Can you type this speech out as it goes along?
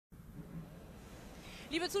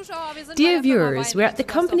Dear viewers, we're at the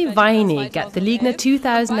company Weinig at the LIGNA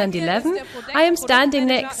 2011. I am standing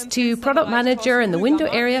next to product manager in the window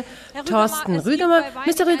area, Thorsten Rügamer.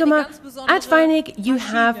 Mr. Rügamer, at Weinig you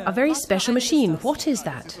have a very special machine. What is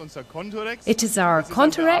that? It is our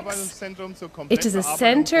Conturex. It is a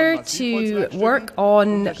center to work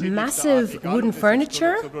on massive wooden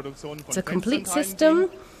furniture. It's a complete system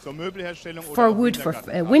for wood, for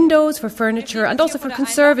windows, for furniture, and also for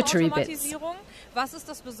conservatory bits. What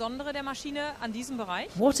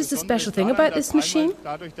is the special thing about this machine?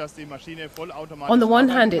 On the one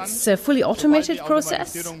hand, it's a fully automated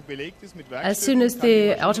process. As soon as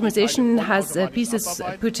the automation has pieces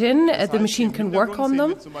put in, the machine can work on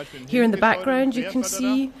them. Here in the background you can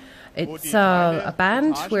see it's a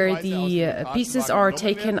band where the pieces are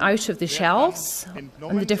taken out of the shelves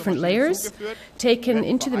on the different layers, taken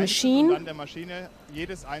into the machine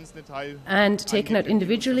and taken out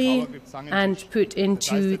individually and put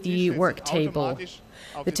into the work table.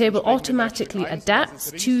 The table automatically adapts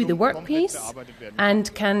to the workpiece and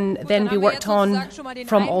can then be worked on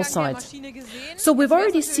from all sides. So we've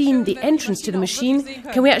already seen the entrance to the machine.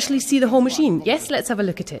 Can we actually see the whole machine? Yes, let's have a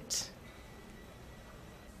look at it.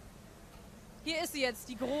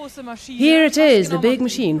 Here it is, the big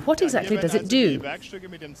machine. What exactly does it do?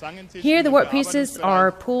 Here the workpieces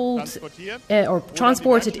are pulled or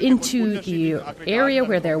transported into the area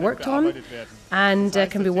where they're worked on and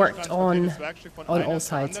can be worked on all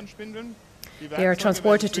sides. They are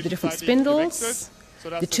transported to the different spindles.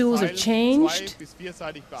 The tools are changed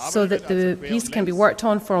so that the piece can be worked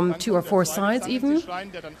on from 2 or 4 sides even.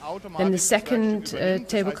 Then the second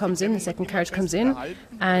table comes in, the second carriage comes in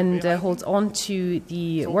and holds on to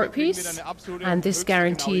the workpiece, and this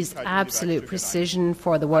guarantees absolute precision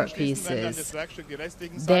for the workpieces.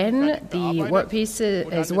 Then the workpiece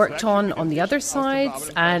is worked on the other sides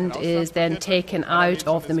and is then taken out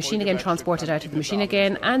of the machine again, transported out of the machine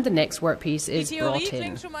again, and the next workpiece is brought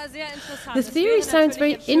in. The theory sounds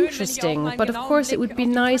very interesting, but of course it would be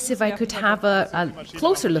nice if I could have a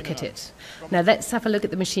closer look at it. Now let's have a look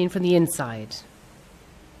at the machine from the inside.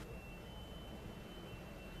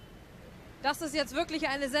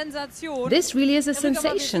 This really is a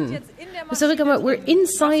sensation. Mr. Rügamer, we're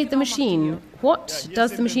inside the machine. What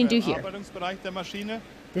does the machine do here?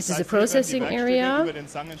 This is a processing area.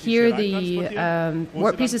 Here the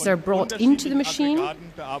workpieces are brought into the machine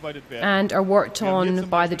and are worked on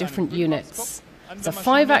by the different units. It's a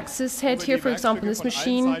 5-axis head here, for example, in this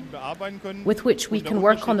machine, with which we can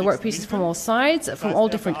work on the workpieces from all sides, from all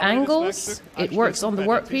different angles. It works on the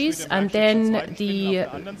workpiece, and then the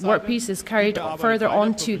workpiece is carried further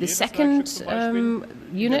on to the second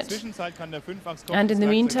unit. And in the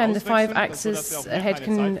meantime, the 5-axis head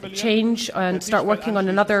can change and start working on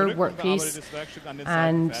another workpiece,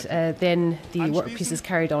 and then the workpiece is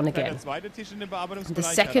carried on again. The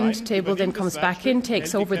second table then comes back in,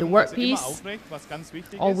 takes over the workpiece,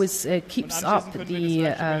 always keeps up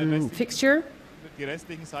the fixture,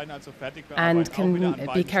 and can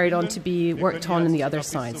be carried on to be worked on the other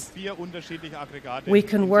sides. We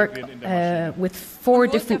can work with 4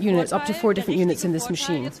 different units, up to 4 different units in this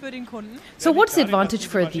machine. So what's the advantage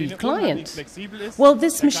for the client? Well,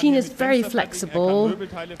 this machine is very flexible,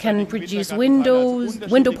 can produce window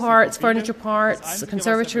parts, furniture parts,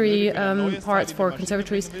 conservatory parts for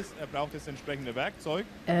conservatories.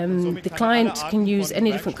 The client can use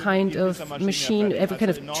any different kind of machine, every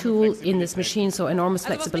kind of tool in this machine, so enormous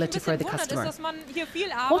flexibility for the customer.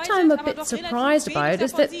 What I'm a bit surprised about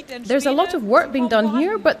is that there's a lot of work being done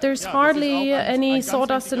here, but there's hardly any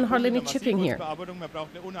sawdust and hardly any chipping here.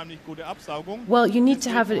 Well, you need to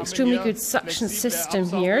have an extremely good suction system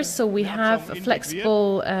here, so we have a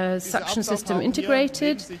flexible suction system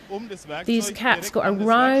integrated. These caps go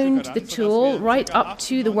around the tool right up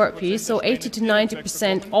to the workpiece, so 80 to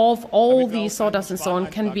 90% of all the sawdust and so on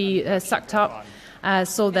can be sucked up.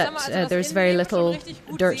 So that there's very little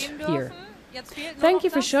dirt here. Thank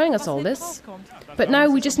you for showing us all this. But now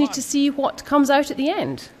we just need to see what comes out at the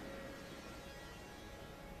end.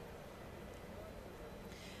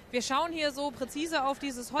 At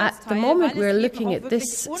the moment we're looking at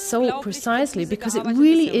this so precisely because it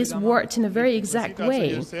really is worked in a very exact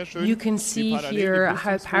way. You can see here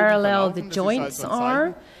how parallel the joints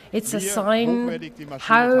are. It's a sign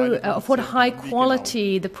of what high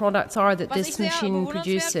quality the products are that this machine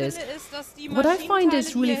produces. What I find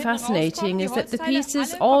is really fascinating is that the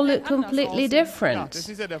pieces all look completely different.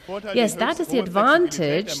 Yes, that is the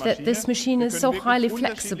advantage, that this machine is so highly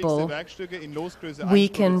flexible. We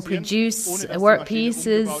can produce work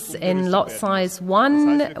pieces in lot size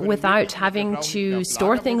 1 without having to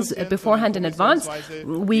store things beforehand in advance.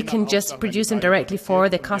 We can just produce them directly for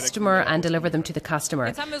the customer and deliver them to the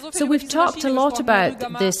customer. So we've talked a lot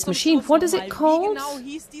about this machine. What is it called?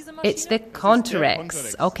 It's the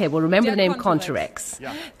Conturex. Okay, well, remember the name Conturex.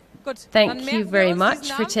 Thank you very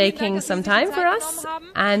much for taking some time for us.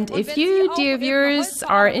 And if you, dear viewers,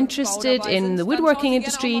 are interested in the woodworking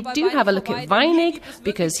industry, do have a look at Weinig,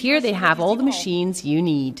 because here they have all the machines you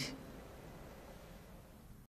need.